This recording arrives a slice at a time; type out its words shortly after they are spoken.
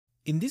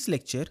In this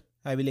lecture,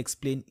 I will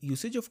explain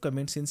usage of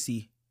comments in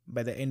C.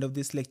 By the end of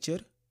this lecture,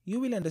 you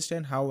will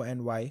understand how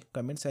and why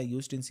comments are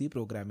used in C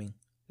programming.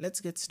 Let's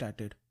get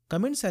started.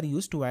 Comments are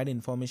used to add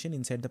information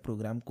inside the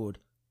program code.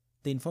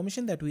 The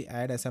information that we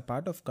add as a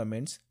part of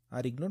comments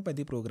are ignored by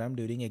the program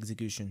during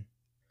execution.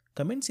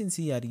 Comments in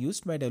C are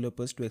used by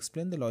developers to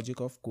explain the logic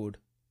of code.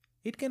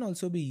 It can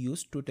also be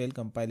used to tell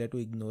compiler to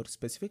ignore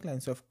specific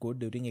lines of code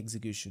during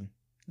execution.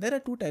 There are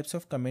two types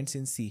of comments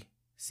in C,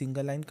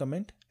 single line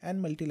comment and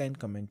multi-line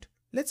comment.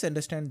 Let's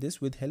understand this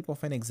with help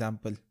of an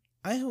example.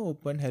 I have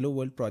opened Hello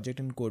World project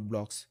in code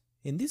blocks.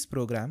 In this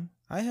program,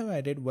 I have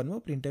added one more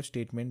printf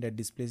statement that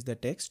displays the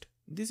text,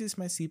 "This is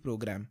my C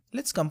program."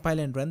 Let's compile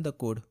and run the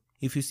code.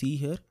 If you see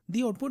here,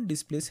 the output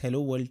displays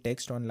Hello World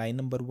text on line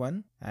number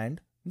 1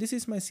 and "This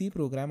is my C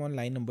program" on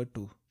line number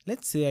 2.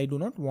 Let's say I do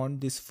not want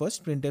this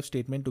first printf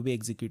statement to be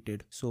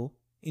executed. So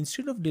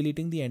instead of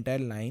deleting the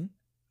entire line,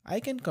 I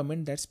can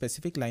comment that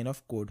specific line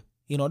of code.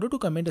 In order to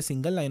comment a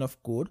single line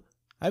of code,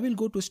 I will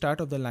go to start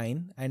of the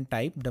line and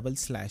type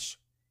 /.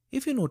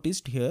 If you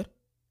noticed here,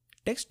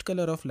 text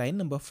color of line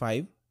number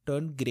 5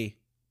 turned grey.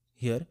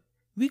 Here,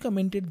 we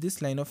commented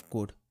this line of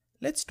code.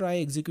 Let's try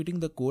executing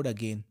the code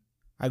again.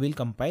 I will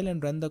compile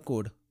and run the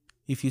code.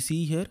 If you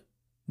see here,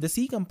 the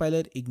C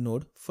compiler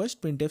ignored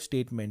first printf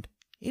statement.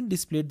 It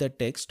displayed the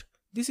text,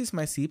 "This is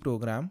my C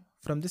program"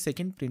 from the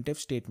second printf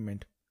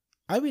statement.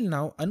 I will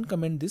now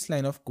uncomment this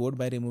line of code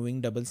by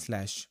removing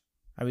 /.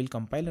 I will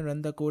compile and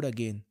run the code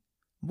again.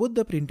 Both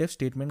the printf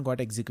statement got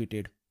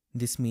executed.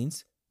 This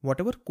means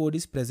whatever code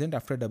is present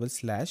after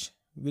 //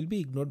 will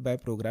be ignored by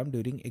program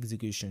during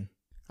execution.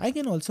 I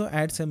can also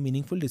add some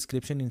meaningful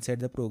description inside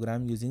the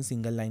program using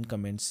single line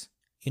comments.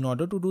 In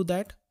order to do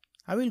that,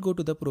 I will go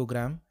to the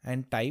program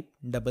and type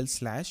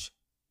 /.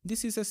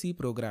 This is a C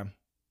program.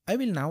 I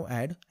will now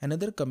add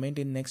another comment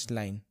in next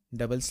line,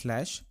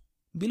 /.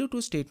 Below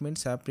two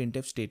statements are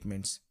printf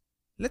statements.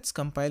 Let's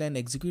compile and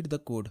execute the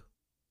code.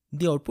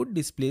 The output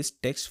displays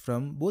text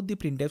from both the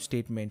printf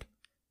statement.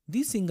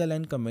 These single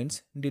line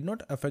comments did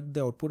not affect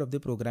the output of the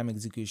program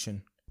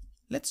execution.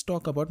 Let's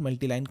talk about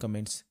multi-line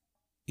comments.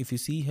 If you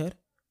see here,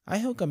 I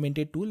have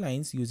commented two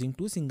lines using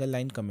two single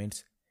line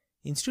comments.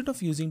 Instead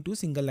of using two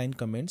single line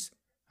comments,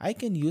 I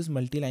can use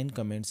multi-line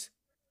comments.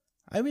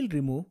 I will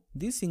remove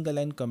these single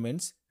line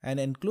comments and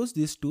enclose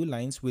these two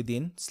lines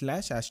within /*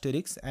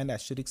 and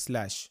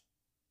 */.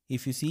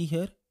 If you see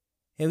here,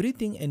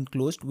 everything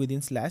enclosed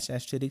within /*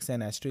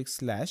 and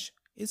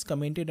 */ is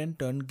commented and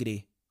turned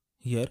grey.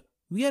 Here,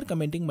 we are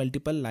commenting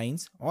multiple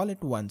lines all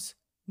at once.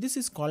 This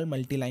is called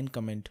multi-line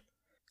comment.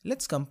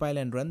 Let's compile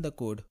and run the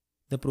code.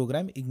 The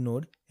program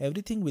ignored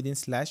everything within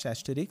 /*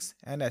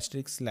 and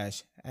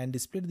 */ and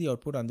displayed the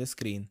output on the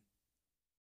screen.